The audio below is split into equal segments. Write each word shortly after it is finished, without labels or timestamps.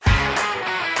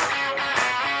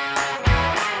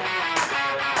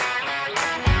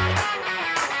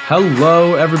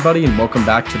Hello, everybody, and welcome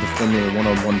back to the Formula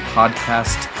 101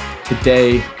 podcast.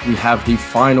 Today, we have the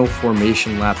final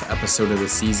formation lap episode of the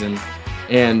season,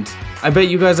 and I bet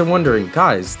you guys are wondering,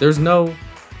 guys, there's no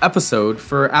episode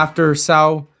for after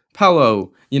Sao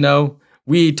Paulo.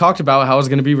 We talked about how it was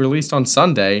going to be released on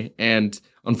Sunday, and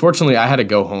unfortunately, I had to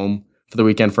go home for the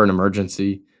weekend for an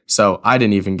emergency, so I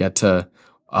didn't even get to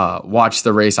watch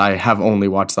the race. I have only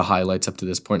watched the highlights up to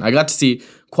this point. I got to see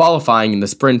qualifying in the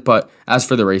sprint, but as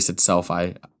for the race itself,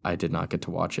 I did not get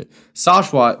to watch it.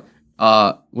 Sashwat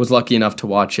was lucky enough to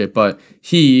watch it, but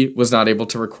he was not able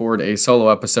to record a solo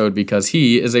episode because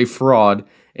he is a fraud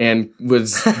and would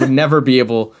never be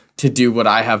able to do what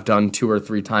I have done 2 or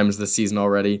 3 times this season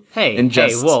already.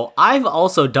 Well, I've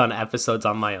also done episodes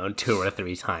on my own 2 or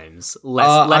 3 times.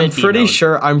 I'm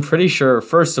pretty sure,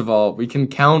 first of all, we can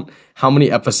count how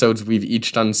many episodes we've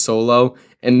each done solo,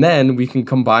 and then we can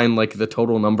combine the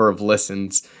total number of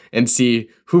listens and see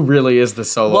who really is the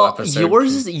solo episode.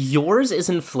 Yours is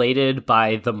inflated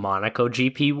by the Monaco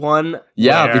GP one.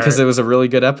 Yeah, because it was a really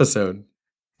good episode.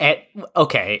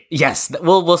 Okay, yes,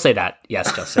 we'll say that.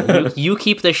 Yes, Justin, you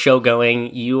keep the show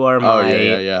going. You are my.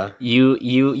 Oh, yeah.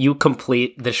 You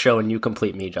complete the show and you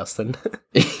complete me, Justin.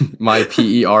 My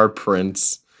PER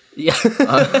prince. Yeah.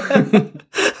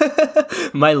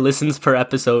 My listens per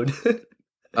episode.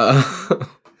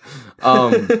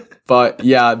 But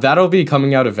yeah, that'll be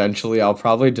coming out eventually. I'll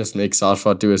probably just make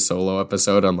Sashwat do a solo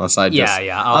episode unless I just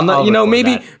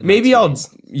maybe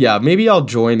I'll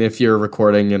join if you're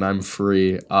recording and I'm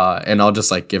free. And I'll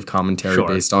just give commentary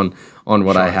based on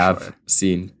what I have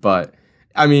seen. But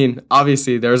I mean,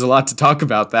 obviously there's a lot to talk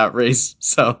about that race,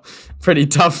 so pretty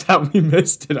tough that we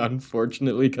missed it,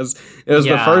 unfortunately, because it was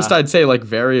the first, I'd say,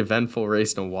 very eventful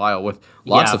race in a while with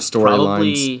lots of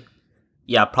storylines.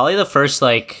 Probably the first,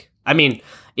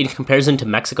 in comparison to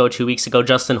Mexico 2 weeks ago,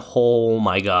 Justin, oh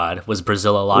my God, was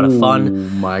Brazil a lot of fun. Oh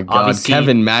my God, obviously,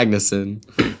 Kevin Magnussen.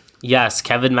 Yes,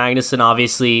 Kevin Magnussen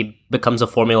obviously becomes a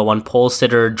Formula 1 pole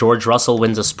sitter. George Russell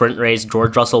wins a sprint race.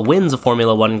 George Russell wins a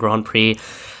Formula 1 Grand Prix.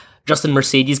 Justin,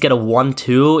 Mercedes get a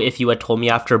 1-2. If you had told me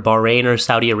after Bahrain or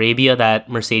Saudi Arabia that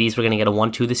Mercedes were going to get a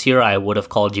 1-2 this year, I would have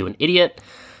called you an idiot.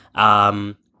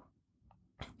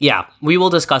 Yeah, we will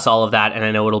discuss all of that, and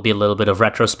I know it'll be a little bit of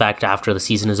retrospect after the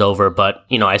season is over, but,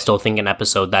 I still think an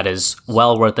episode that is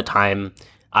well worth the time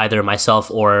either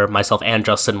myself and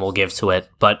Justin will give to it.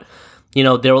 But,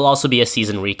 there will also be a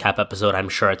season recap episode, I'm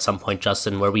sure, at some point,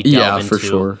 Justin, where we delve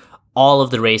into all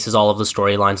of the races, all of the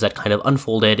storylines that kind of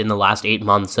unfolded in the last 8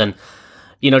 months. And,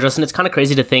 Justin, it's kind of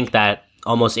crazy to think that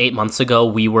almost 8 months ago,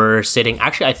 we were sitting,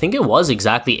 actually, I think it was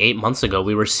exactly 8 months ago,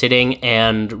 we were sitting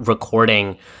and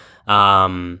recording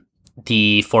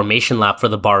the formation lap for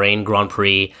the Bahrain Grand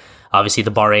Prix. Obviously,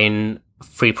 the Bahrain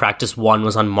Free Practice 1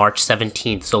 was on March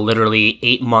 17th, so literally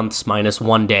 8 months minus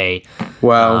 1 day.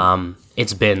 Wow.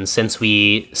 It's been since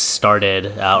we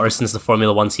started, or since the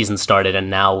Formula 1 season started, and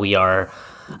now we are,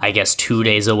 I guess, 2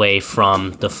 days away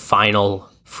from the final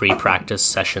free practice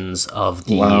sessions of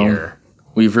the year.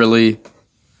 We've really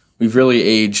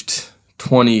aged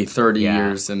 20, 30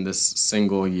 years in this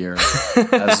single year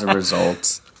as a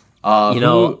result.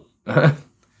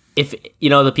 If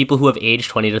the people who have aged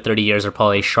 20 to 30 years are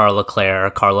probably Charles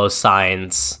Leclerc, Carlos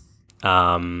Sainz,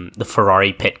 the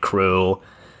Ferrari pit crew,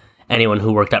 anyone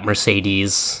who worked at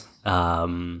Mercedes,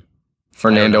 Fernando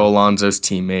Alonso's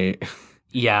teammate.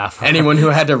 Yeah. Anyone who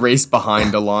had to race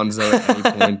behind Alonso at any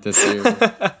point this year.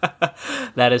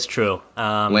 That is true.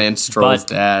 Lance Stroll's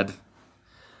dad.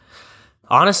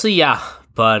 Honestly, yeah.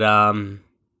 But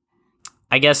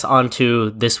I guess on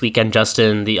to this weekend,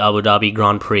 Justin, the Abu Dhabi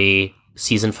Grand Prix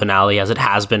season finale, as it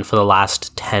has been for the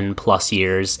last 10 plus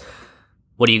years.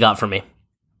 What do you got for me?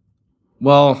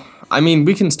 Well, I mean,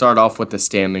 we can start off with the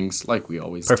standings like we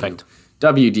always do. Perfect.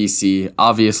 WDC,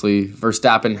 obviously,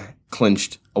 Verstappen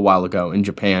clinched a while ago in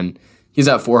Japan. He's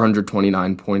at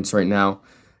 429 points right now.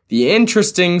 The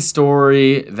interesting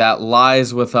story that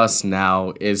lies with us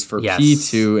now is for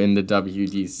P2 in the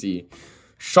WDC.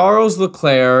 Charles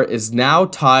Leclerc is now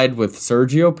tied with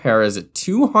Sergio Perez at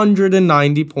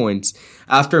 290 points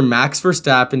after Max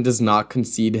Verstappen does not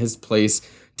concede his place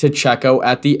to Checo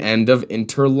at the end of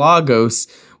Interlagos,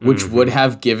 which would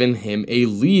have given him a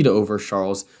lead over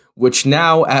Charles, which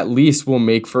now at least will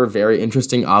make for a very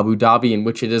interesting Abu Dhabi, in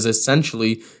which it is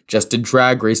essentially just a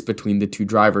drag race between the two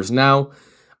drivers. Now,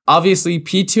 obviously,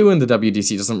 P2 in the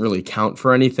WDC doesn't really count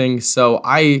for anything, so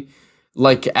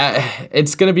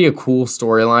it's going to be a cool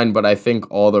storyline, but I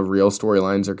think all the real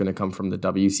storylines are going to come from the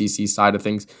WCC side of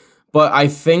things. But I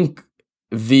think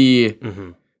the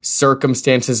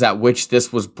circumstances at which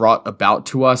this was brought about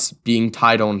to us, being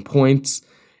tied on points,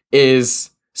 is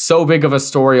so big of a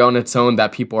story on its own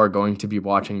that people are going to be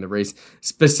watching the race.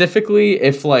 Specifically,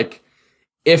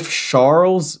 if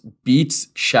Charles beats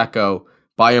Checo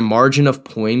by a margin of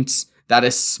points that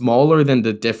is smaller than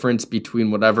the difference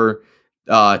between whatever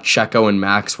Checo and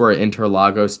Max were at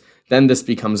Interlagos, then this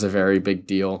becomes a very big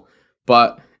deal.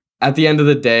 But at the end of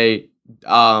the day,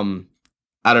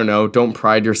 I don't know, don't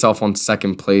pride yourself on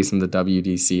second place in the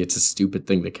WDC. It's a stupid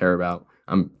thing to care about.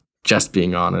 I'm just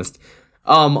being honest.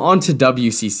 On to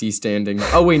WCC standing.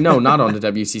 Oh, wait, no, not on to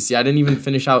WCC. I didn't even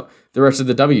finish out the rest of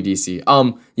the WDC.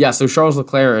 So Charles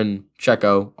Leclerc and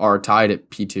Checo are tied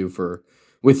at P2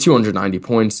 with 290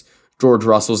 points. George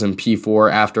Russell's in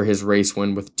P4 after his race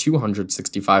win with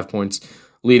 265 points,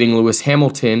 leading Lewis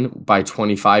Hamilton by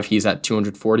 25. He's at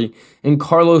 240. And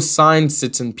Carlos Sainz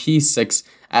sits in P6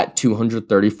 at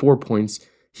 234 points.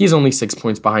 He's only 6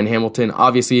 points behind Hamilton.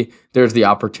 Obviously, there's the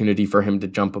opportunity for him to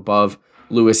jump above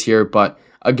Lewis here, but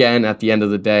again, at the end of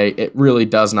the day, it really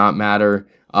does not matter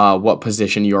what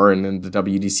position you are in the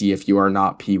WDC if you are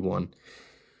not P1.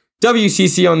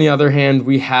 WCC, on the other hand,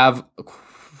 we have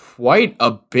quite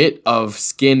a bit of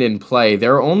skin in play.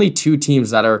 There are only two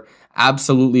teams that are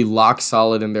absolutely lock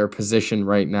solid in their position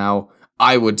right now,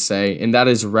 I would say, and that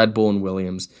is Red Bull and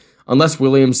Williams. Unless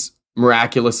Williams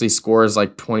miraculously scores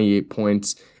like 28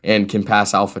 points and can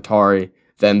pass AlphaTauri,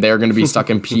 then they're going to be stuck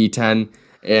in P10.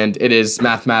 And it is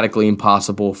mathematically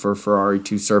impossible for Ferrari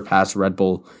to surpass Red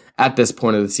Bull at this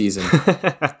point of the season.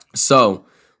 So,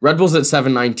 Red Bull's at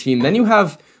 719. Then you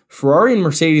have Ferrari and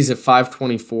Mercedes at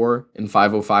 524 and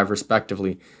 505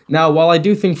 respectively. Now, while I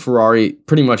do think Ferrari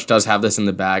pretty much does have this in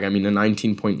the bag, I mean, a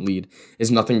 19-point lead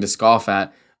is nothing to scoff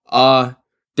at.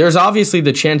 There's obviously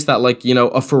the chance that,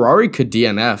 a Ferrari could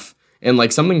DNF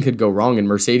and, something could go wrong and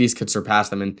Mercedes could surpass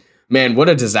them. And man, what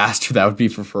a disaster that would be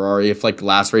for Ferrari if,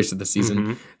 last race of the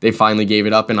season, they finally gave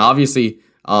it up. And obviously,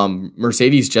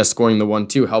 Mercedes just scoring the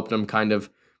 1-2 helped them kind of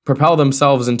propel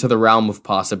themselves into the realm of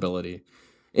possibility.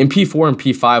 In P4 and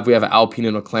P5, we have Alpine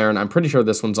and McLaren. I'm pretty sure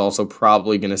this one's also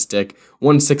probably going to stick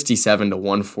 167 to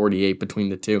 148 between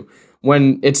the two.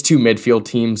 When it's two midfield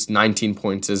teams, 19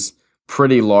 points is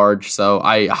pretty large, so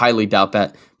I highly doubt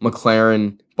that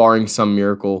McLaren, barring some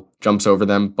miracle, jumps over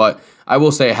them. But I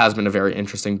will say it has been a very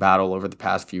interesting battle over the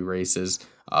past few races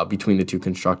between the two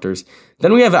constructors.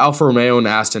 Then we have Alfa Romeo and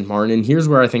Aston Martin, and here's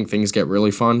where I think things get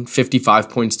really fun. 55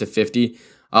 points to 50.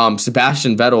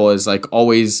 Sebastian Vettel is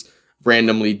always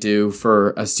randomly due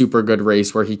for a super good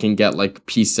race where he can get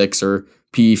P6 or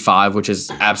P5, which is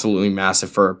absolutely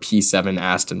massive for a P7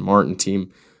 Aston Martin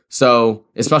team. So,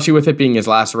 especially with it being his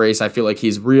last race, I feel like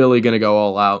he's really going to go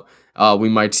all out. We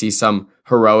might see some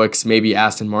heroics. Maybe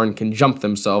Aston Martin can jump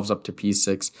themselves up to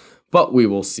P6, but we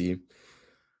will see.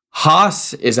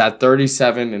 Haas is at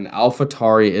 37 and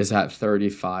AlphaTauri is at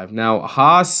 35. Now,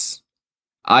 Haas,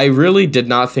 I really did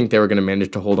not think they were going to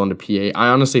manage to hold on to P8. I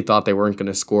honestly thought they weren't going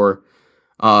to score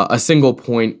a single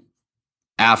point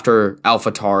after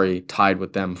AlphaTauri tied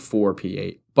with them for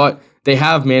P8. But they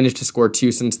have managed to score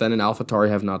two since then, and AlphaTauri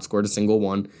have not scored a single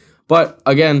one. But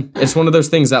again, it's one of those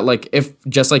things that if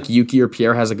just Yuki or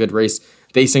Pierre has a good race,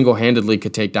 they single-handedly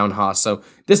could take down Haas. So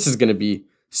this is going to be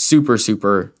super,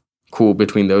 super cool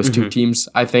between those two teams,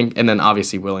 I think. And then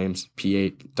obviously Williams,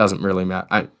 P8, doesn't really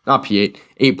matter. Not P8,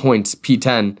 8 points,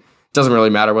 P10, doesn't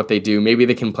really matter what they do. Maybe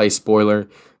they can play spoiler.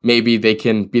 Maybe they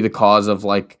can be the cause of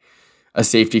a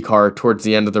safety car towards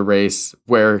the end of the race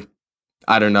where,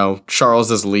 I don't know,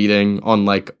 Charles is leading on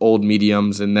old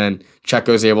mediums and then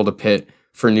Checo's able to pit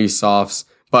for new softs.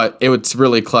 But it was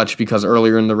really clutch because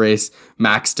earlier in the race,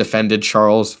 Max defended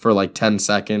Charles for 10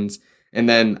 seconds. And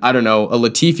then, I don't know, a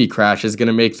Latifi crash is going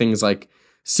to make things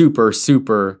super,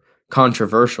 super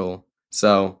controversial.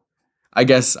 So I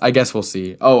guess we'll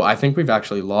see. Oh, I think we've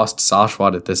actually lost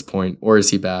Sashwat at this point. Or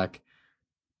is he back?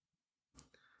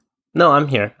 No, I'm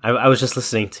here. I was just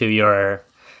listening to your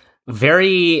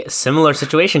very similar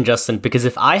situation, Justin, because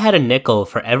if I had a nickel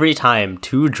for every time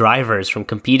two drivers from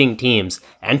competing teams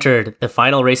entered the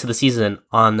final race of the season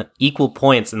on equal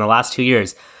points in the last 2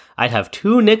 years, I'd have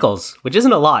 2 nickels, which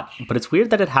isn't a lot, but it's weird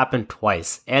that it happened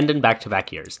twice and in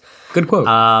back-to-back years. Good quote.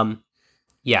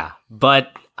 Yeah,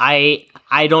 but I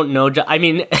don't know. I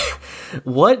mean,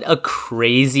 what a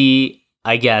crazy,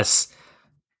 I guess,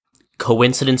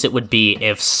 coincidence it would be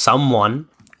if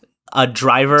a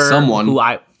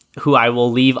driver who I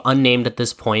will leave unnamed at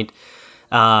this point,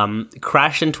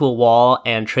 crashed into a wall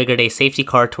and triggered a safety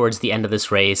car towards the end of this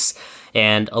race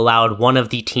and allowed one of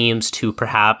the teams to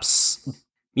perhaps,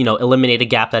 eliminate a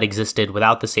gap that existed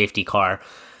without the safety car.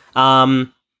 I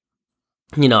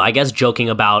guess joking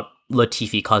about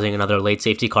Latifi causing another late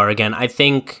safety car again, I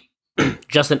think,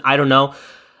 Justin, I don't know.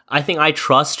 I think I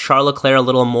trust Charles Leclerc a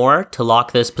little more to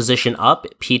lock this position up,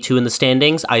 P2 in the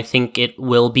standings. I think it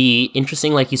will be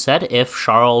interesting, like you said, if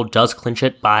Charles does clinch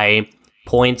it by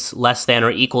points less than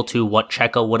or equal to what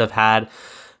Checo would have had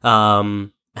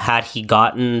had he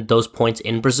gotten those points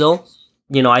in Brazil.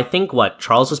 I think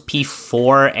Charles was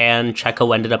P4 and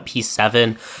Checo ended up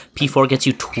P7. P4 gets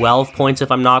you 12 points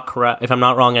if I'm not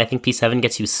wrong, and I think P7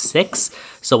 gets you 6.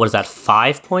 So what is that?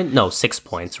 5 points? No, 6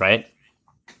 points, right?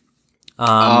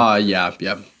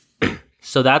 Yeah.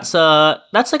 So that's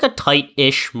like a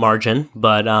tight-ish margin,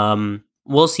 but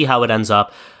we'll see how it ends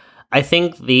up. I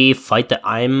think the fight that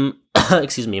I'm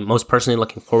most personally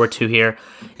looking forward to here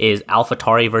is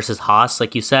AlphaTauri versus Haas.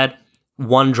 Like you said,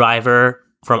 one driver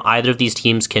from either of these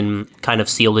teams can kind of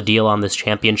seal the deal on this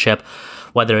championship,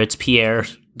 whether it's Pierre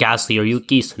Gasly or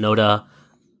Yuki Tsunoda,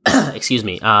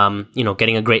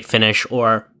 getting a great finish,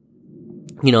 or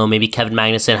maybe Kevin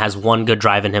Magnussen has one good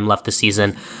drive in him left this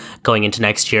season. Going into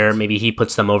next year, maybe he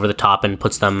puts them over the top and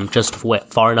puts them just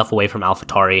far enough away from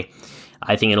AlphaTauri.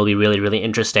 I think it'll be really, really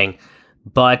interesting.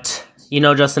 But,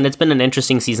 Justin, it's been an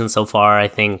interesting season so far. I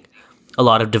think a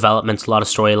lot of developments, a lot of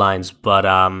storylines, but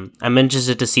I'm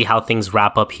interested to see how things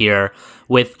wrap up here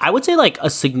with, I would say, like a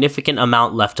significant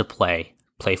amount left to play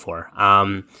for.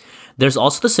 There's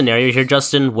also the scenario here,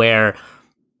 Justin, where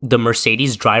the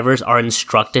Mercedes drivers are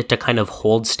instructed to kind of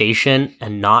hold station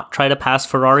and not try to pass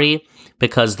Ferrari,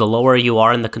 because the lower you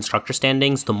are in the constructor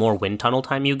standings, the more wind tunnel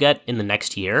time you get in the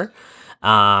next year.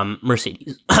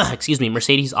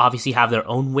 Mercedes obviously have their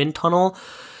own wind tunnel.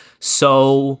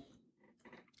 So,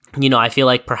 I feel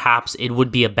like perhaps it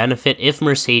would be a benefit if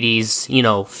Mercedes,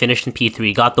 finished in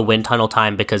P3, got the wind tunnel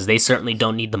time, because they certainly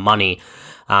don't need the money.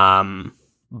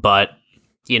 But,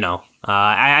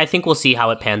 I think we'll see how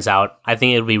it pans out. I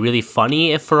think it would be really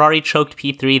funny if Ferrari choked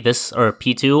P3 or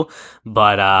P2,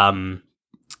 but, I'm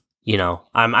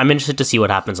interested to see what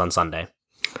happens on Sunday.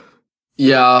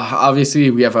 Yeah,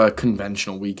 obviously we have a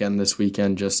conventional weekend this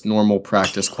weekend, just normal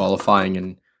practice qualifying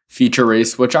and feature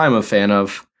race, which I'm a fan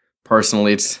of.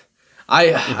 Personally,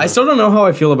 I still don't know how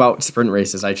I feel about sprint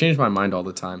races. I change my mind all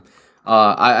the time.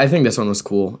 I think this one was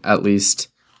cool, at least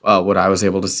what I was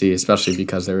able to see, especially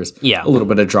because there was a little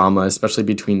bit of drama, especially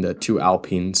between the two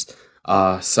Alpines.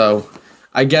 So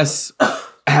I guess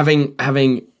having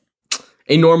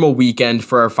a normal weekend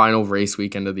for our final race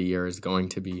weekend of the year is going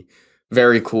to be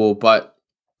very cool. But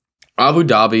Abu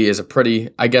Dhabi is a pretty,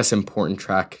 I guess, important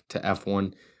track to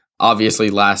F1. Obviously,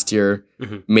 last year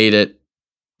made it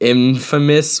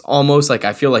infamous almost. Like,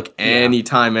 I feel like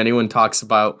anytime anyone talks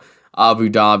about Abu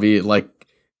Dhabi, like,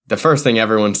 the first thing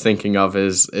everyone's thinking of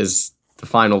is the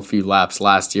final few laps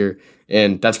last year.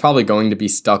 And that's probably going to be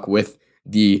stuck with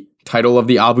the title of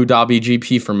the Abu Dhabi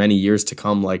GP for many years to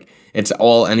come. Like, it's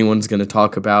all anyone's going to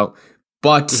talk about.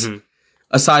 But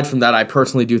aside from that, I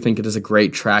personally do think it is a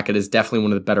great track. It is definitely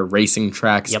one of the better racing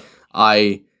tracks. Yep.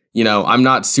 I'm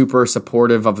not super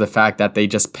supportive of the fact that they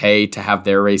just pay to have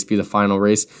their race be the final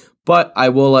race, but I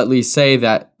will at least say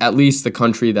that at least the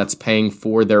country that's paying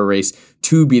for their race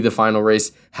to be the final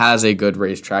race has a good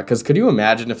racetrack. Because could you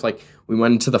imagine if, like, we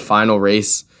went into the final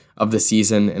race of the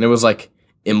season and it was like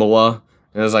Imola,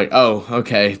 and it was like, oh,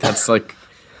 okay, that's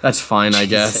fine, I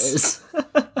guess.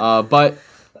 But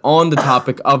on the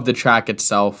topic of the track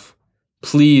itself,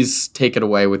 please take it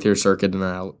away with your circuit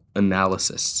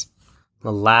analysis.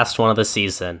 The last one of the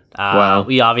season. Wow.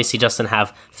 We obviously, Justin,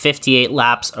 have 58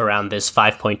 laps around this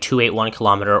 5.281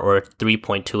 kilometer or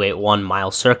 3.281 mile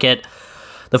circuit.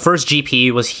 The first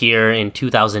GP was here in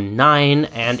 2009,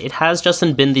 and it has,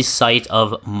 Justin, been the site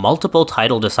of multiple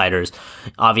title deciders.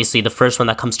 Obviously, the first one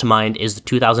that comes to mind is the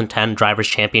 2010 Drivers'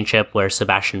 Championship, where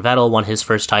Sebastian Vettel won his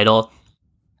first title.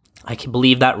 I can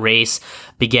believe that race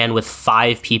began with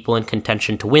 5 people in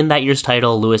contention to win that year's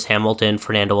title: Lewis Hamilton,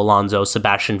 Fernando Alonso,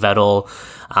 Sebastian Vettel,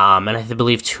 and I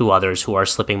believe 2 others who are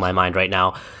slipping my mind right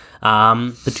now.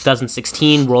 The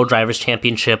 2016 World Drivers'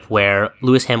 Championship, where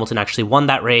Lewis Hamilton actually won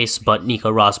that race, but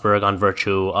Nico Rosberg, on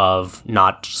virtue of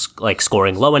not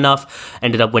scoring low enough,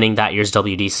 ended up winning that year's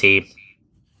WDC.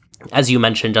 As you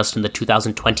mentioned, Justin, the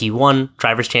 2021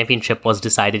 Drivers' Championship was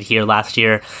decided here last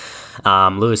year.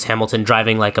 Lewis Hamilton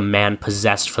driving like a man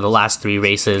possessed for the last 3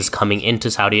 races, coming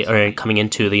into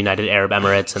the United Arab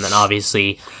Emirates, and then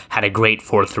obviously had a great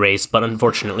 4th race, but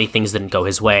unfortunately things didn't go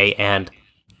his way. And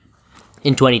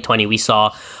in 2020, we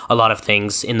saw a lot of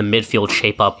things in the midfield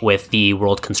shape up with the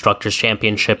World Constructors'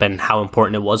 Championship and how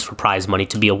important it was for prize money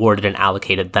to be awarded and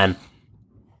allocated then.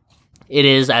 It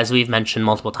is, as we've mentioned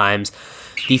multiple times,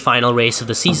 the final race of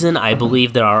the season. I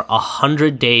believe there are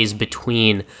 100 days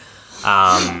between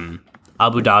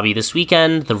Abu Dhabi this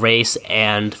weekend, the race,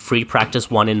 and free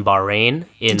practice 1 in Bahrain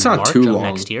in March of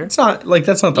next year. It's not like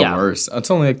that's not the worst.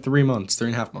 It's only like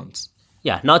 3.5 months.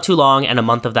 Yeah, not too long, and a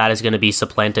month of that is going to be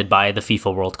supplanted by the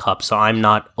FIFA World Cup, so I'm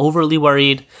not overly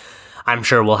worried. I'm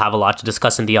sure we'll have a lot to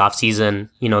discuss in the offseason.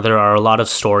 You know, there are a lot of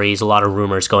stories, a lot of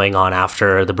rumors going on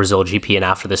after the Brazil GP and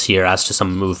after this year as to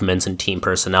some movements in team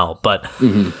personnel. But,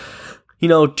 you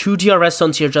know, 2 DRS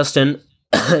zones here, Justin.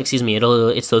 Excuse me.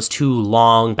 It's those 2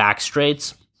 long back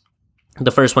straights.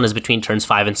 The first one is between turns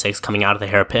 5 and 6 coming out of the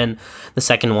hairpin. The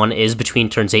second one is between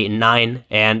turns 8 and 9.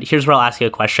 And here's where I'll ask you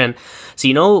a question. So,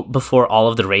 you know, before all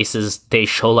of the races, they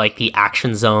show like the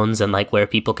action zones and like where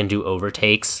people can do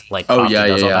overtakes. Like,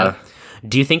 does all that.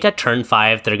 Do you think at turn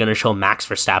 5 they're going to show Max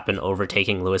Verstappen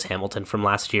overtaking Lewis Hamilton from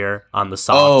last year on the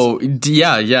softs? Oh,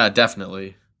 yeah,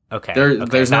 definitely. Okay.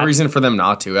 There's no reason for them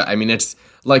not to. I mean, it's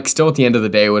like still at the end of the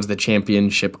day, it was the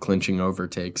championship clinching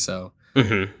overtake, so.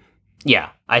 Yeah,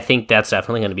 I think that's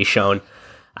definitely going to be shown.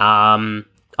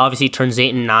 Obviously, turns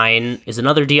 8 and 9 is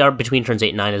another between turns 8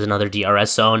 and 9 is another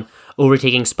DRS zone.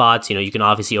 Overtaking spots, you know, you can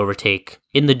obviously overtake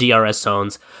in the DRS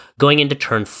zones. Going into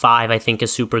turn 5, I think,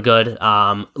 is super good.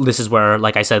 This is where,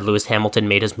 like I said, Lewis Hamilton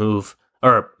made his move,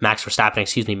 or Max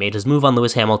Verstappen, made his move on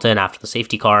Lewis Hamilton after the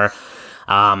safety car.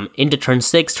 Into turn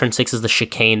 6. Turn 6 is the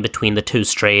chicane between the 2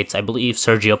 straights. I believe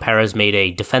Sergio Perez made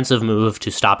a defensive move to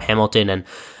stop Hamilton and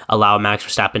allow Max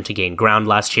Verstappen to gain ground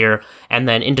last year. And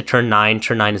then into turn 9.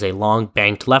 Turn 9 is a long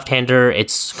banked left-hander.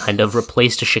 It's kind of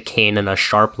replaced a chicane and a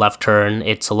sharp left turn.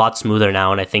 It's a lot smoother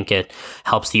now, and I think it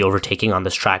helps the overtaking on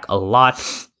this track a lot.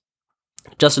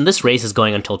 Justin, this race is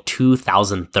going until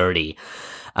 2030.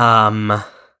 That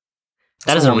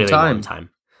is a really long time.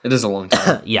 It is a long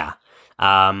time. Yeah.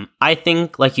 I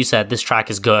think, like you said, this track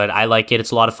is good. I like it.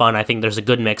 It's a lot of fun. I think there's a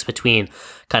good mix between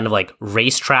kind of like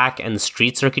racetrack and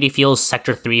street circuity feels.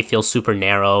 Sector 3 feels super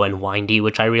narrow and windy,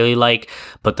 which I really like.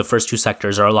 But the first 2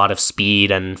 sectors are a lot of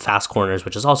speed and fast corners,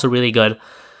 which is also really good.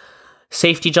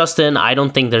 Safety, Justin, I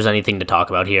don't think there's anything to talk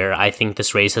about here. I think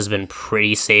this race has been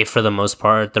pretty safe for the most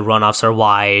part. The runoffs are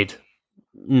wide.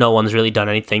 No one's really done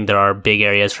anything. There are big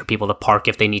areas for people to park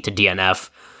if they need to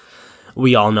DNF.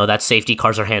 We all know that safety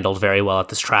cars are handled very well at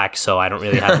this track, so I don't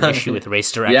really have an issue with race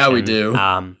direction. Yeah, we do.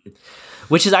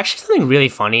 Which is actually something really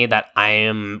funny that I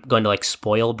am going to like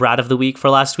spoil Brad of the Week for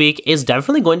last week, is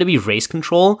definitely going to be race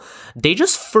control. They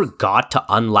just forgot to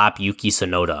unlap Yuki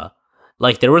Tsunoda.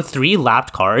 Like, there were 3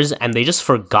 lapped cars, and they just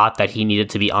forgot that he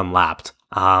needed to be unlapped,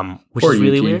 which is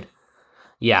really weird.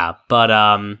 Yeah, but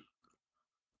I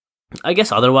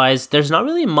guess otherwise, there's not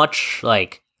really much,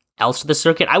 like, else to the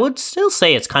circuit. I would still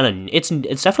say it's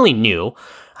definitely new.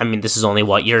 I mean, this is only,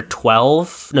 year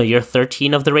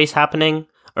 13 of the race happening?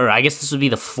 Or I guess this would be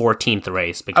the 14th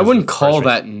race. I wouldn't call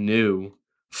that new.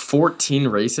 14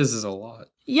 races is a lot.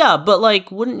 Yeah, but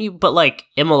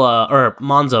Imola or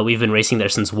Monza, we've been racing there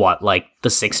since what? Like the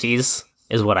 60s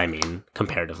is what I mean,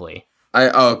 comparatively.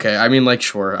 Okay. I mean, like,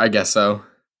 sure, I guess so.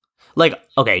 Like,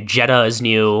 okay, Jeddah is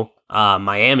new,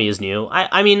 Miami is new.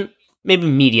 I mean, maybe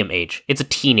medium age. It's a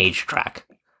teenage track.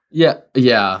 Yeah,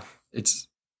 it's...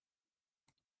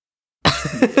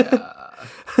 Yeah.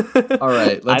 All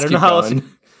right, let's keep going.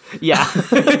 Yeah.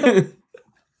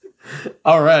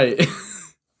 All right.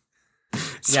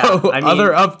 So,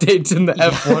 other updates in the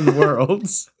F1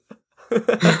 worlds.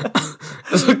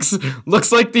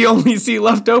 looks like the only seat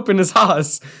left open is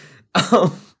Haas.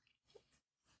 I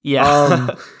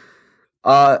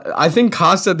think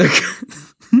Haas said they're...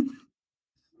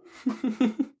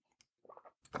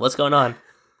 What's going on?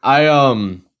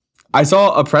 I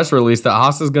saw a press release that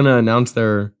Haas is going to announce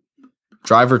their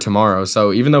driver tomorrow.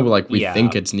 So even though we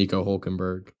think it's Nico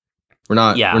Hülkenberg, we're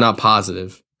not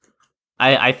positive.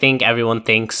 I think everyone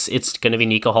thinks it's going to be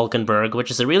Nico Hülkenberg,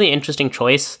 which is a really interesting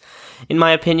choice, in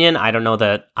my opinion. I don't know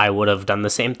that I would have done the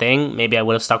same thing. Maybe I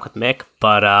would have stuck with Mick,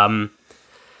 but I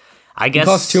guess...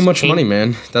 He costs too much money,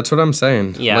 man. That's what I'm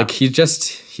saying. Yeah. Like,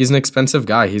 he's an expensive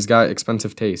guy. He's got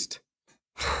expensive taste.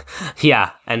 Yeah,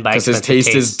 and by expensive taste... Because his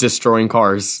taste is destroying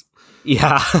cars.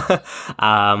 Yeah.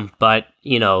 But,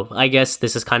 I guess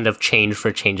this is kind of change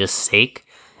for change's sake.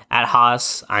 At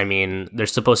Haas, I mean, they're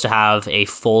supposed to have a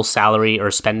full salary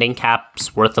or spending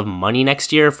cap's worth of money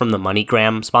next year from the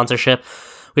MoneyGram sponsorship,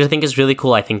 which I think is really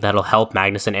cool. I think that'll help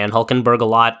Magnussen and Hülkenberg a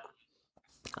lot.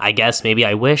 I guess maybe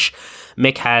I wish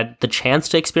Mick had the chance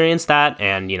to experience that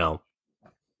and,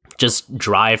 just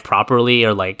drive properly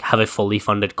or have a fully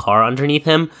funded car underneath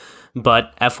him.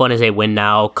 But F1 is a win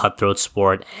now, cutthroat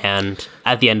sport, and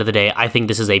at the end of the day, I think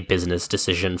this is a business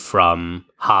decision from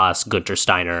Haas, Günther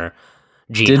Steiner,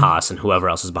 Gene Haas, and whoever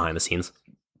else is behind the scenes.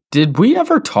 Did we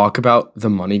ever talk about the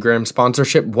MoneyGram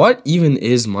sponsorship? What even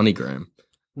is MoneyGram?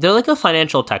 They're like a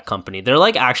financial tech company. They're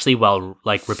like actually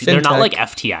they're not like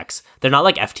FTX. They're not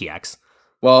like FTX.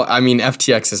 Well, I mean,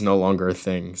 FTX is no longer a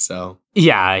thing, so.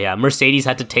 Yeah. Mercedes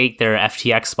had to take their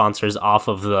FTX sponsors off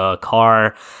of the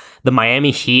car. The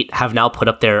Miami Heat have now put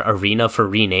up their arena for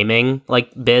renaming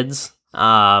bids.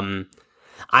 I'm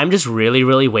just really,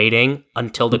 really waiting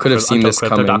until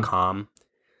Crypto.com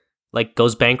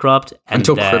goes bankrupt, and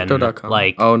until then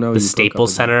Crypto.com. The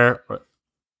Staples Center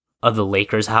of the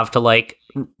Lakers have to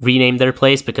rename their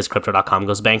place because Crypto.com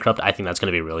goes bankrupt. I think that's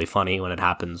going to be really funny when it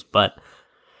happens, but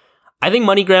I think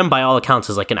MoneyGram, by all accounts,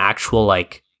 is an actual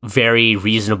very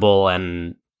reasonable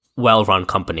and well-run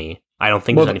company. I don't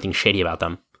think there's anything shady about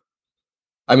them.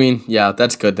 I mean, yeah,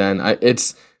 that's good then.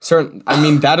 It's certain. I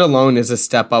mean, that alone is a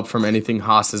step up from anything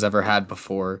Haas has ever had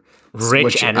before.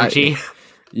 Rich Energy.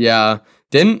 Yeah.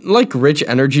 Didn't Rich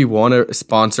Energy want to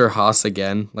sponsor Haas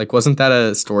again? Wasn't that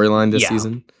a storyline this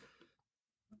season?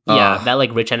 Yeah,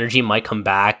 that Rich Energy might come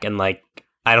back, and I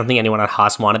don't think anyone at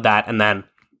Haas wanted that. And then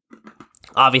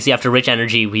obviously after Rich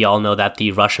Energy, we all know that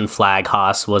the Russian flag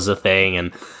Haas was a thing,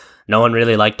 and no one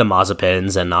really liked the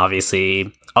Mazepins, and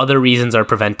obviously other reasons are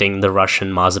preventing the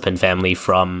Russian Mazepin family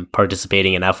from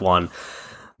participating in F1.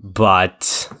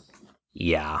 But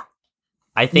yeah,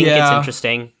 I think it's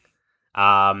interesting.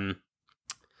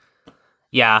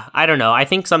 Yeah, I don't know. I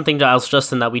think something else,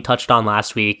 Justin, that we touched on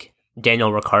last week,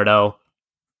 Daniel Ricciardo.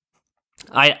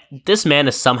 This man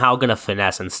is somehow going to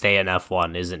finesse and stay in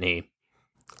F1, isn't he?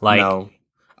 No.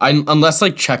 Unless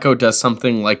Checo does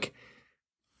something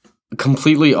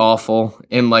completely awful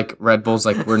and Red Bull's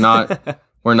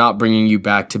we're not bringing you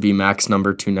back to be max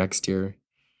number 2 next year.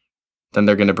 Then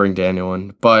they're going to bring Daniel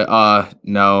in. But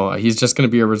no, he's just going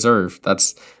to be a reserve.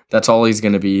 That's all he's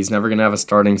going to be. He's never going to have a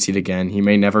starting seat again. He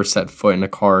may never set foot in a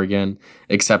car again,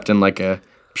 except in a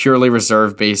purely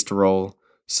reserve-based role.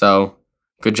 So,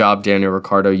 good job, Daniel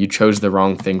Ricciardo. You chose the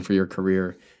wrong thing for your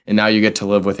career, and now you get to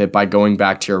live with it by going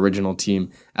back to your original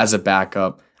team as a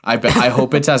backup. I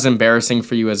hope it's as embarrassing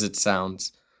for you as it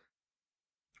sounds.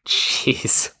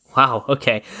 Jeez. Wow,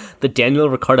 okay. The Daniel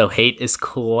Ricciardo hate is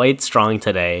quite strong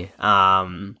today.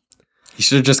 He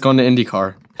should have just gone to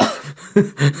IndyCar.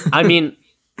 I mean...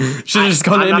 should have just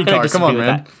gone to IndyCar. Come on,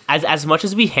 man. As much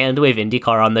as we hand-wave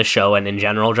IndyCar on this show and in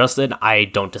general, Justin, I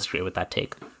don't disagree with that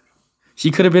take. He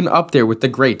could have been up there with the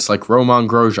greats like Roman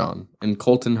Grosjean and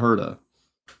Colton Herta.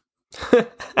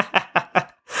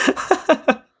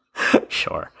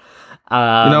 Sure.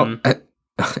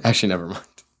 Actually, never mind.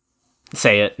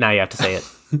 Say it. Now you have to say it.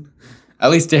 At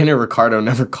least Daniel Ricciardo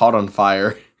never caught on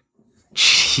fire.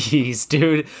 Jeez,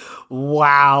 dude.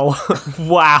 Wow.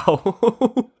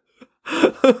 Wow.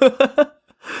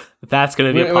 That's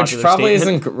going to be a popular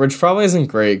statement. Which probably isn't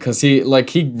great because he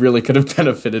really could have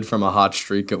benefited from a hot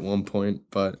streak at one point,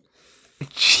 but...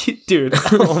 Dude,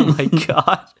 oh my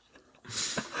God.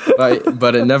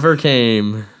 But it never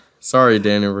came. Sorry,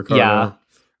 Daniel Ricciardo. Yeah.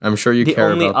 I'm sure you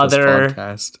care about this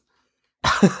podcast.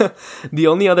 The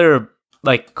only other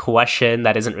question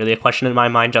that isn't really a question in my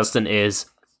mind, Justin, is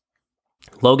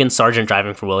Logan Sargent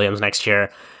driving for Williams next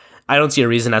year. I don't see a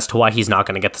reason as to why he's not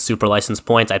going to get the super license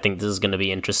points. I think this is going to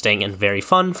be interesting and very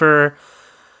fun for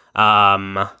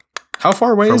how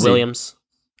far away is Williams.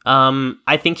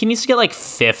 I think he needs to get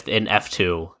 5th in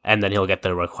F2 and then he'll get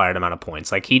the required amount of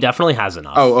points. He definitely has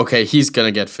enough. Oh, okay, he's going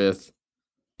to get 5th.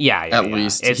 Yeah, at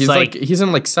least. It's he's in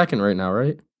 2nd right now,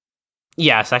 right?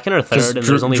 Yeah, 2nd or 3rd, and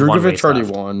there's only one race already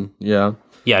left. Won. Yeah.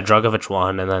 Yeah, Drugovich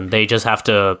won, and then they just have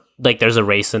to there's a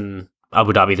race in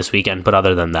Abu Dhabi this weekend, but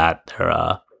other than that,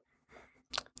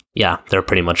 they're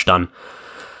pretty much done.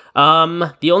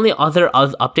 The only other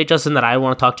update, Justin, that I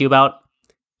want to talk to you about,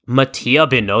 Mattia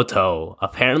Binotto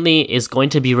apparently is going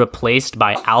to be replaced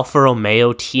by Alfa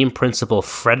Romeo team principal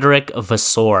Frederic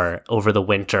Vasseur over the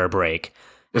winter break.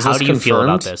 How do you feel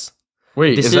about this?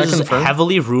 Wait, this is that confirmed?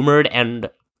 Heavily rumored, and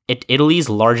Italy's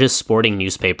largest sporting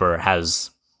newspaper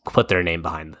has put their name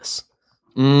behind this.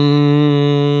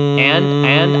 And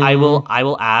I will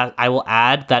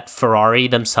add that Ferrari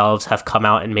themselves have come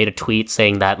out and made a tweet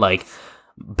saying that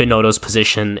Binotto's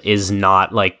position is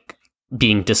not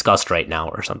being discussed right now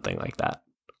or something like that.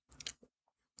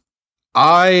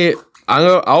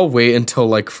 I'll wait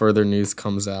until further news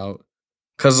comes out,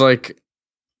 because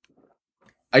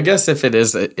I guess if it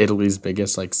is Italy's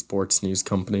biggest sports news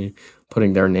company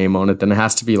putting their name on it, then it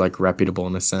has to be reputable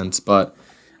in a sense. But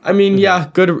I mean, yeah,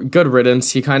 good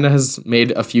riddance. He kind of has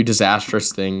made a few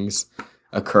disastrous things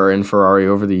occur in Ferrari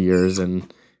over the years,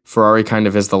 and Ferrari kind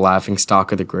of is the laughing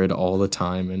stock of the grid all the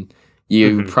time. And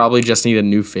you probably just need a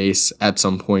new face at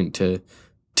some point to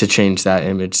change that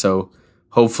image. So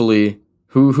hopefully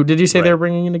Who did you say they were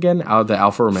bringing in again? The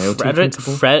Alfa Romeo team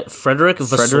principal? Frederick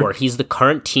Vasseur. He's the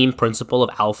current team principal of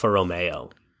Alfa Romeo.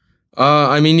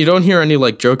 I mean, you don't hear any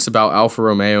like jokes about Alfa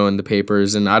Romeo in the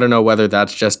papers, and I don't know whether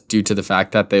that's just due to the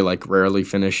fact that they like rarely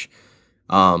finish,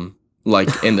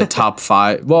 like in the top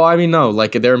 5. Well, I mean, no,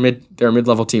 like they're a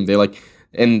mid-level team. They like,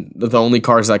 and the only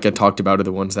cars that get talked about are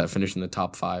the ones that finish in the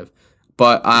top 5.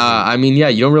 But I mean, yeah,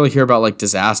 you don't really hear about like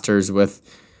disasters with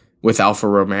Alfa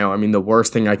Romeo. I mean, the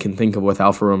worst thing I can think of with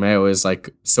Alfa Romeo is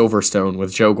like Silverstone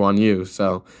with Zhou Guanyu.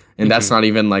 So, and that's not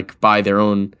even like by their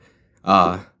own,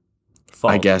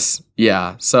 fault. I guess.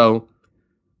 Yeah. So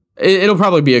it'll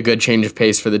probably be a good change of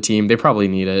pace for the team. They probably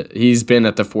need it. He's been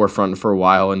at the forefront for a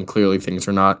while, and clearly things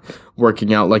are not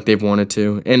working out like they've wanted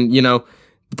to. And, you know,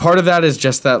 part of that is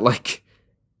just that like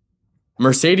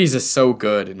Mercedes is so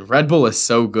good and Red Bull is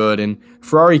so good and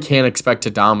Ferrari can't expect to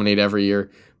dominate every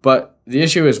year. But the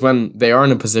issue is when they are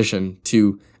in a position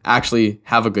to actually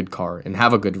have a good car and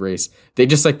have a good race, they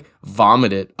just like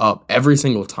vomit it up every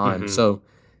single time. So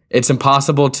it's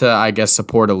impossible to, I guess,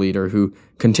 support a leader who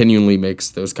continually makes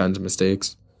those kinds of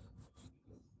mistakes.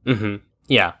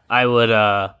 Yeah, I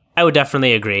would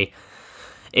definitely agree.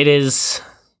 It is,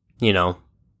 you know,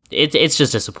 it's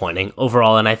just disappointing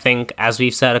overall. And I think, as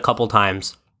we've said a couple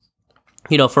times,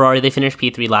 you know, Ferrari, they finished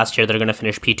P3 last year. They're going to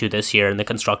finish P2 this year in the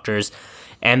Constructors.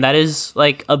 And that is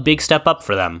like a big step up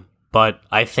for them. But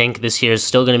I think this year is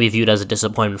still going to be viewed as a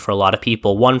disappointment for a lot of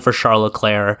people. 1, for Charles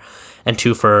Leclerc, and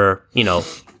 2, for, you know,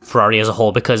 Ferrari as a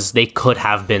whole, because they could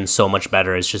have been so much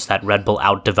better. It's just that Red Bull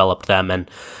outdeveloped them. And,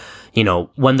 you know,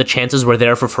 when the chances were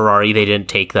there for Ferrari, they didn't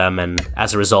take them. And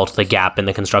as a result, the gap in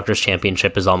the Constructors'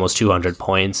 Championship is almost 200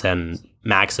 points. And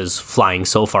Max is flying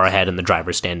so far ahead in the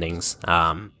driver's standings.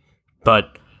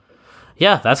 But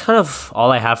yeah, that's kind of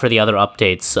all I have for the other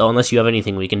updates. So unless you have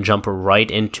anything, we can jump right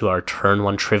into our Turn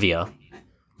 1 trivia.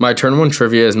 My Turn 1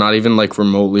 trivia is not even like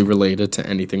remotely related to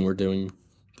anything we're doing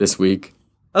this week.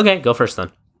 Okay, go first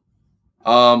then.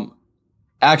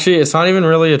 Actually, it's not even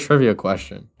really a trivia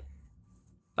question.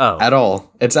 Oh. At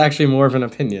all. It's actually more of an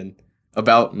opinion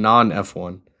about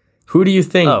non-F1. Who do you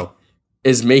think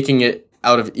is making it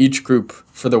out of each group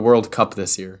for the World Cup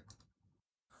this year?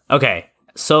 Okay,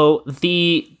 so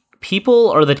the people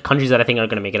or the countries that I think are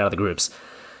going to make it out of the groups.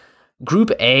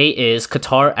 Group A is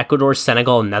Qatar, Ecuador,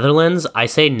 Senegal, Netherlands. I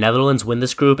say Netherlands win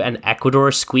this group and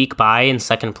Ecuador squeak by in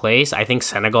second place. I think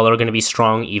Senegal are going to be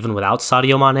strong even without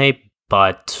Sadio Mane,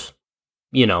 but,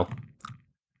 you know,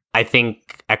 I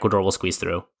think Ecuador will squeeze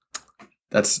through.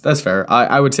 That's fair.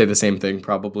 I would say the same thing,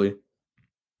 probably.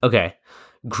 Okay.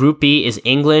 Group B is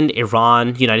England,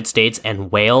 Iran, United States,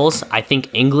 and Wales. I think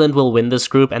England will win this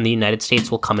group and the United States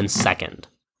will come in second.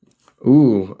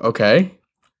 Ooh, okay.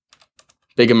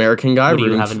 Big American guy. What do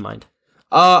you have in mind?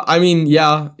 I mean,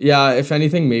 yeah. If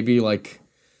anything, maybe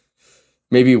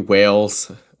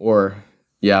Wales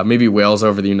maybe Wales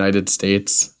over the United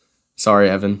States. Sorry,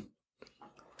 Evan.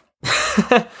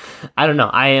 I don't know.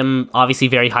 I am obviously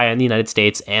very high on the United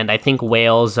States, and I think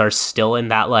Wales are still in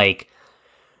that like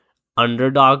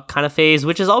underdog kind of phase,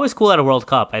 which is always cool at a World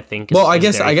Cup. I think. I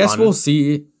guess we'll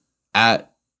see at.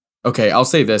 Okay, I'll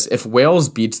say this: if Wales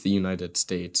beats the United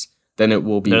States, then it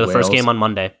will be the Wales. First game on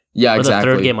Monday. Yeah,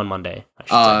 exactly. The third game on Monday.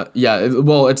 I should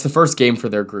say. It's the first game for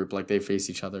their group. Like they face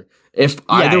each other. If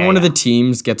either one of the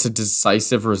teams gets a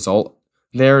decisive result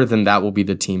there, then that will be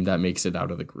the team that makes it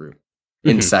out of the group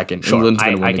in second. Sure. England's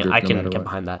going to win the group. I can get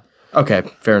behind that. Okay,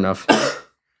 fair enough.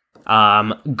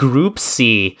 Group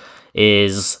C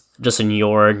is just in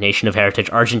your nation of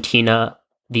heritage: Argentina,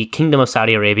 the Kingdom of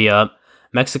Saudi Arabia,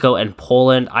 Mexico, and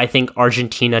Poland. I think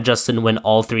Argentina, Justin, win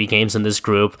all 3 games in this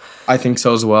group. I think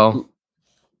so as well.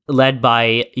 Led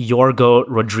by your GOAT,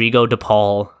 Rodrigo de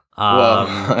Paul.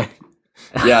 Yeah,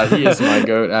 he is my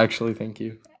GOAT, actually. Thank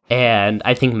you. And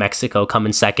I think Mexico come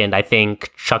in second. I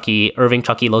think Irving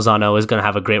Chucky Lozano is going to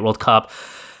have a great World Cup.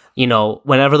 You know,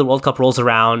 whenever the World Cup rolls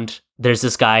around, there's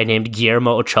this guy named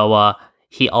Guillermo Ochoa.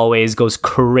 He always goes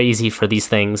crazy for these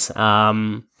things.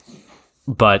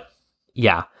 But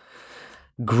yeah.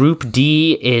 Group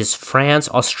D is France,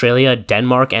 Australia,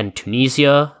 Denmark, and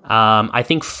Tunisia. I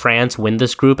think France win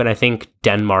this group, and I think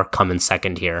Denmark come in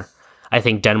second here. I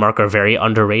think Denmark are very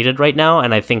underrated right now,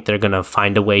 and I think they're going to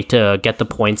find a way to get the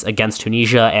points against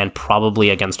Tunisia and probably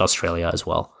against Australia as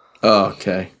well. Oh,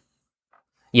 okay.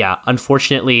 Yeah,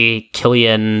 unfortunately,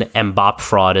 Kylian Mbappe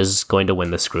fraud is going to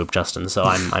win this group, Justin, so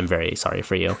I'm very sorry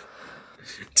for you.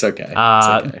 It's okay.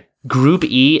 It's okay. Group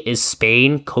E is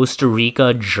Spain, Costa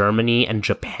Rica, Germany, and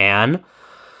Japan.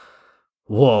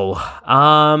 Whoa.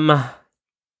 I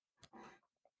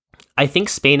think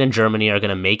Spain and Germany are going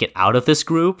to make it out of this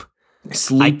group.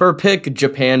 Sleeper pick,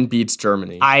 Japan beats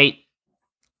Germany.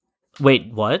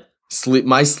 Wait, what?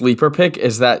 My sleeper pick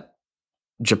is that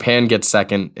Japan gets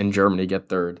second and Germany get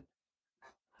third.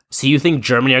 So you think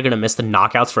Germany are going to miss the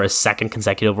knockouts for a second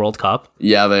consecutive World Cup?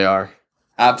 Yeah, they are.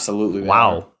 Absolutely.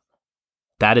 Wow.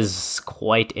 That is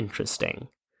quite interesting.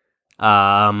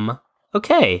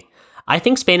 Okay. I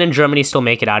think Spain and Germany still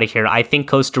make it out of here. I think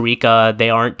Costa Rica, they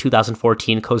aren't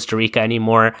 2014 Costa Rica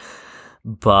anymore.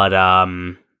 But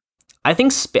I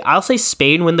think I'll say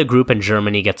Spain win the group and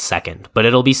Germany gets second. But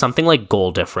it'll be something like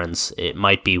goal difference. It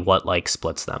might be what like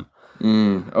splits them.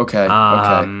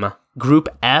 Okay. Group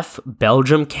F,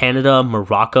 Belgium, Canada,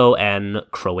 Morocco, and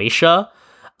Croatia.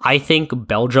 I think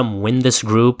Belgium win this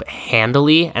group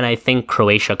handily, and I think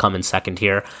Croatia come in second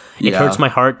here. It hurts my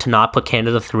heart to not put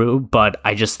Canada through, but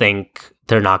I just think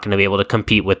they're not going to be able to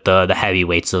compete with the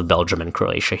heavyweights of Belgium and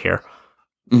Croatia here.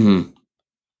 Mm-hmm.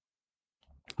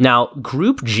 Now,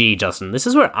 Group G, Justin, this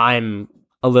is where I'm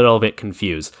a little bit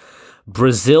confused.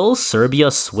 Brazil,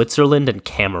 Serbia, Switzerland, and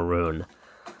Cameroon.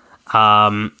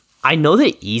 I know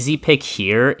the easy pick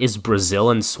here is Brazil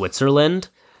and Switzerland,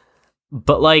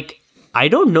 but like, I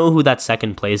don't know who that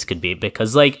second place could be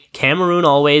because like Cameroon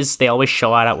they always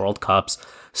show out at World Cups.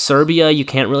 Serbia, you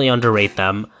can't really underrate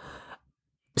them.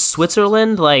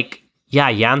 Switzerland, like,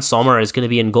 yeah, Jan Sommer is going to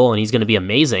be in goal and he's going to be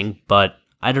amazing, but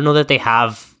I don't know that they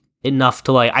have enough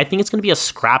to like, I think it's going to be a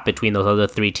scrap between those other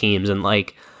three teams and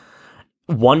like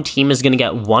one team is going to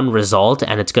get one result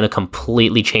and it's going to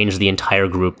completely change the entire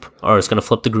group, or it's going to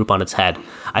flip the group on its head.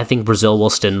 I think Brazil will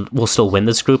still win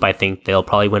this group. I think they'll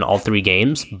probably win all three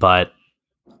games, but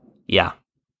yeah.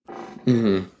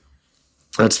 Mm-hmm.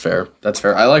 That's fair.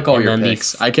 I like all your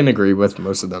picks. I can agree with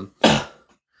most of them.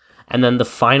 And then the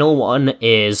final one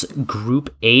is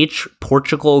Group H,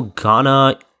 Portugal,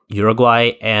 Ghana,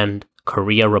 Uruguay, and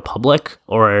Korea Republic,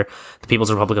 or the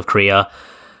People's Republic of Korea.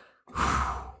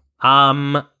 I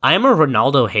am a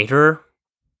Ronaldo hater,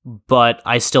 but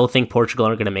I still think Portugal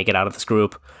are going to make it out of this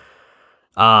group.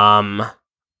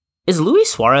 Is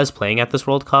Luis Suarez playing at this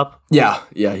World Cup? Yeah,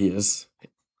 he is.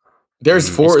 There's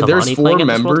four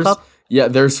members. Yeah,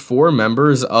 there's 4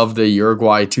 members of the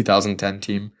Uruguay 2010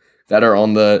 team that are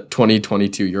on the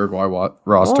 2022 Uruguay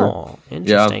roster. Oh,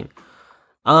 interesting.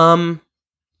 Yeah.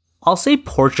 I'll say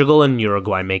Portugal and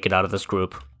Uruguay make it out of this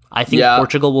group. I think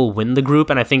Portugal will win the group,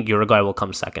 and I think Uruguay will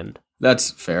come second.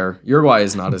 That's fair. Uruguay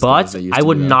is not as good as they used to be. But I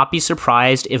would not be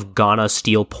surprised if Ghana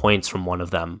steal points from one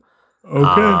of them.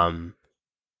 Okay.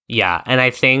 Yeah, and I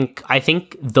think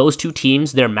those two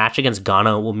teams, their match against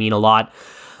Ghana will mean a lot.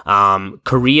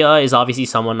 Korea is obviously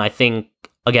someone I think,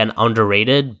 again,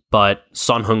 underrated, but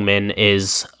Son Heung-min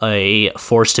is a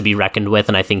force to be reckoned with,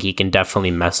 and I think he can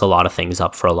definitely mess a lot of things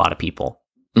up for a lot of people.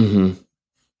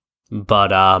 Mm-hmm. But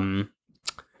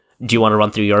do you want to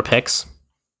run through your picks?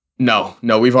 No,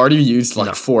 we've already used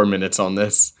 4 minutes on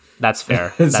this. That's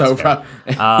fair. That's fair.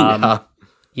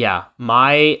 Yeah,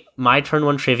 my turn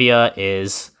one trivia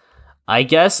is, I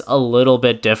guess, a little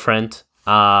bit different.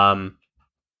 Mine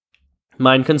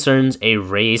concerns a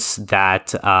race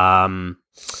that, I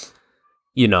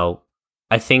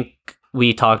think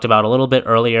we talked about a little bit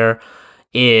earlier,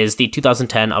 is the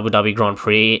 2010 Abu Dhabi Grand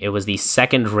Prix. It was the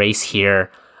second race here.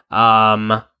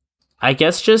 I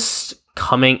guess just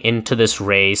coming into this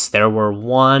race, there were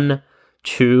 1,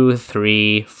 2,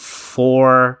 3,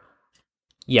 4...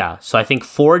 Yeah, so I think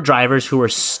 4 drivers who were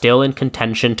still in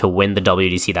contention to win the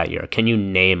WDC that year. Can you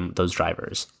name those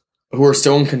drivers? Who are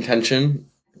still in contention?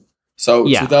 So,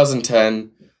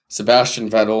 2010, Sebastian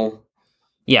Vettel.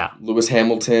 Yeah. Lewis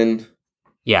Hamilton.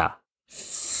 Yeah.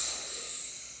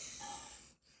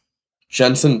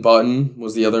 Jenson Button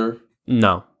was the other.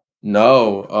 No.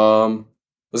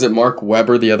 Was it Mark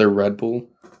Webber, the other Red Bull?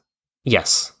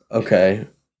 Yes. Okay.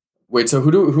 Wait, so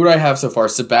who do I have so far?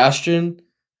 Sebastian?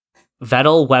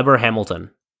 Vettel, Webber, Hamilton.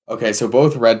 Okay, so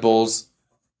both Red Bulls.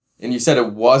 And you said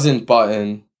it wasn't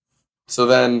Button. So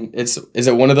then is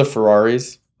it one of the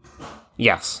Ferraris?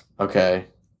 Yes. Okay.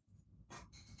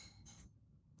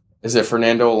 Is it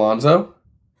Fernando Alonso?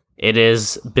 It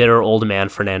is bitter old man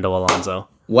Fernando Alonso.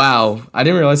 Wow, I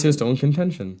didn't realize he was still in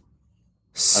contention.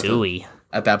 Suey.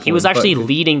 At that point. He was actually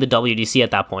leading the WDC at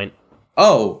that point.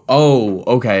 Oh,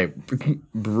 okay.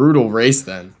 Brutal race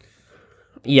then.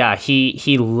 Yeah,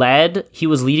 he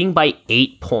was leading by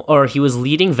 8 points, or he was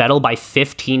leading Vettel by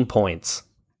 15 points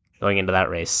going into that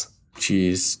race.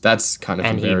 Jeez, that's kind of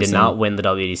embarrassing. And he did not win the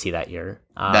WDC that year.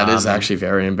 That is actually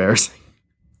very embarrassing.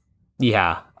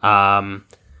 Yeah.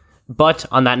 But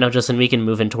on that note, Justin, we can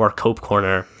move into our Cope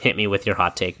Corner. Hit me with your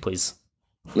hot take, please.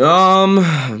 Charles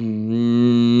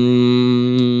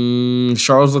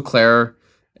Leclerc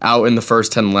out in the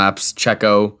first 10 laps,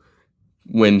 Checo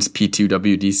wins P2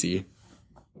 WDC.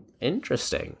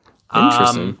 Interesting.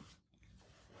 Interesting.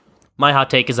 My hot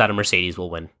take is that a Mercedes will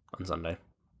win on Sunday.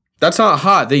 That's not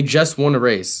hot. They just won a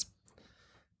race.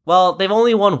 Well, they've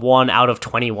only won 1 out of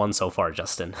 21 so far,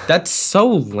 Justin. That's so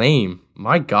lame.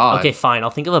 My God. Okay, fine. I'll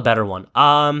think of a better one.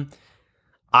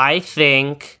 I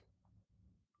think...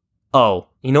 Oh,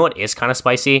 you know what is kind of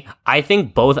spicy? I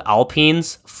think both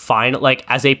Alpines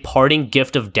as a parting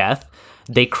gift of death,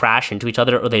 they crash into each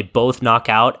other or they both knock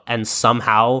out and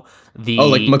somehow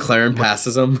McLaren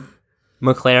passes them.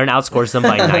 McLaren outscores them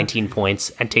by 19 points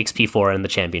and takes P4 in the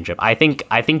championship. I think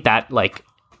that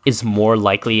is more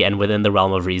likely and within the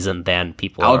realm of reason than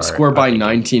people outscore by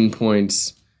 19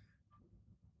 points.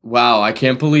 Wow, I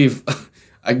can't believe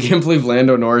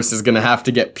Lando Norris is going to have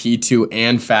to get P2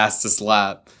 and fastest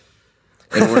lap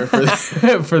in order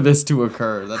for this to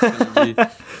occur. That's going to be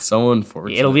so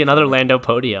unfortunate. It'll be another Lando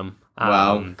podium.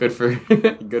 Wow, good for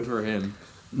him.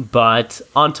 But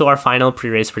on to our final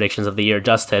pre-race predictions of the year.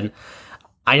 Justin,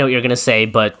 I know what you're going to say,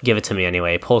 but give it to me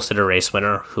anyway. Pole sitter race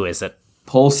winner, who is it?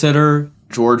 Pole sitter,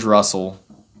 George Russell.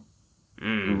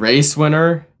 Race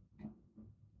winner,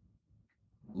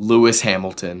 Lewis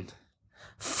Hamilton.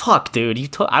 Fuck,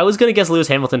 dude. I was going to guess Lewis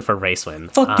Hamilton for race win.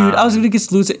 Fuck, dude. I was going to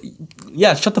guess Lewis.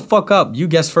 Yeah, shut the fuck up. You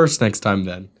guess first next time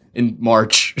then. In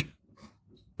March.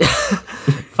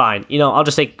 Fine. I'll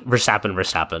just take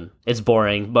Verstappen. It's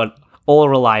boring, but all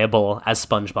reliable, as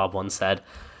SpongeBob once said.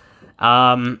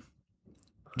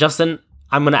 Justin,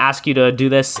 I'm going to ask you to do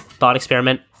this thought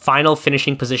experiment. Final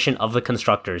finishing position of the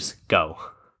constructors. Go.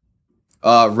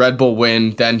 Red Bull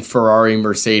win, then Ferrari,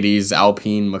 Mercedes,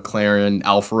 Alpine, McLaren,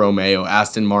 Alfa Romeo,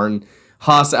 Aston Martin,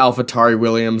 Haas, AlphaTauri,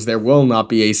 Williams. There will not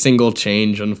be a single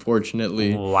change,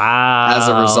 unfortunately. Wow. As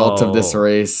a result of this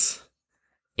race.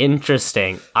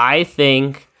 Interesting. I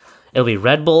think it'll be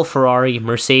Red Bull, Ferrari,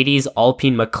 Mercedes,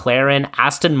 Alpine, McLaren,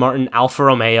 Aston Martin, Alfa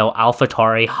Romeo,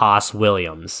 AlphaTauri, Haas,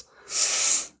 Williams.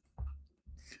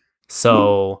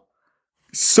 So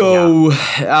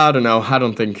yeah. I don't know.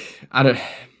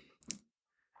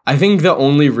 I think the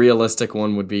only realistic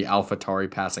one would be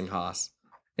AlphaTauri passing Haas.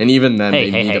 And even then,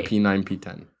 they need a P9,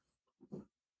 P10.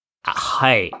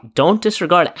 Hey, don't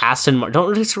disregard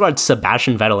don't disregard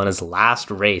Sebastian Vettel in his last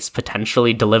race,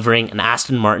 potentially delivering an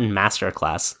Aston Martin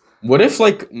masterclass. What if,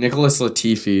 Nicholas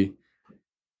Latifi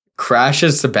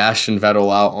crashes Sebastian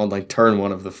Vettel out on, turn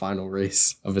 1 of the final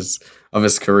race of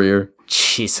his career?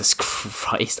 Jesus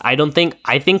Christ. I think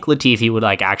Latifi would,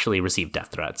 actually receive death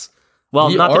threats. Well,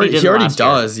 he already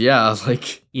does, yeah.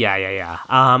 Yeah.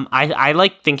 I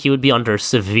think he would be under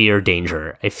severe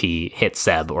danger if he hit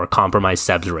Seb or compromised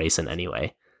Seb's race in any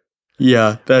way.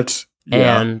 Yeah,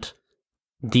 And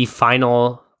the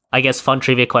final, I guess, fun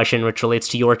trivia question, which relates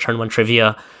to your Turn 1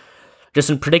 trivia.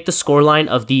 Justin, predict the scoreline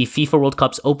of the FIFA World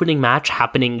Cup's opening match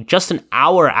happening just an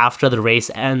hour after the race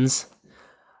ends.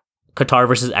 Qatar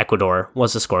versus Ecuador.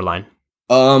 What's the scoreline?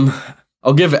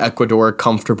 I'll give Ecuador a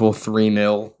comfortable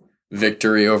 3-0.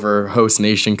 Victory over host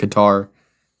nation Qatar.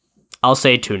 I'll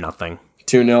say 2-0.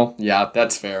 2-0? Yeah,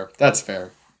 that's fair.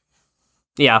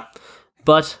 Yeah.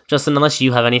 But, Justin, unless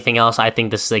you have anything else, I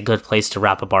think this is a good place to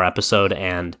wrap up our episode,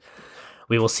 and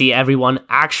we will see everyone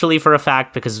actually for a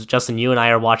fact, because, Justin, you and I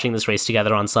are watching this race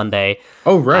together on Sunday.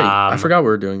 Oh, right. I forgot we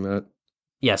were doing that.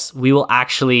 Yes, we will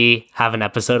actually have an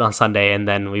episode on Sunday, and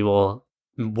then we will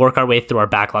work our way through our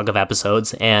backlog of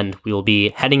episodes, and we will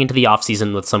be heading into the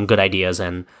off-season with some good ideas,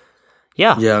 and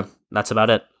yeah, that's about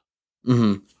it.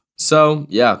 Mm-hmm. So,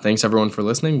 yeah, thanks everyone for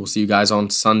listening. We'll see you guys on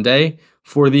Sunday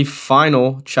for the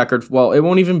final checkered... Well, it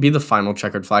won't even be the final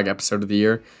checkered flag episode of the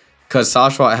year, because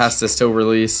Sashwat has to still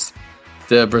release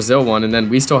the Brazil one, and then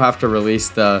we still have to release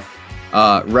the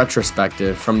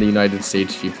retrospective from the United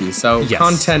States GP. So, yes.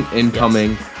 Content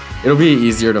incoming. Yes. It'll be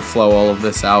easier to flow all of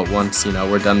this out once,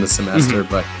 we're done the semester,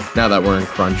 but now that we're in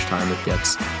crunch time, it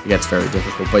gets very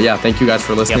difficult. But yeah, thank you guys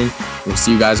for listening. Yep. We'll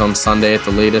see you guys on Sunday at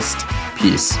the latest.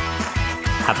 Peace.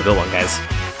 Have a good one, guys.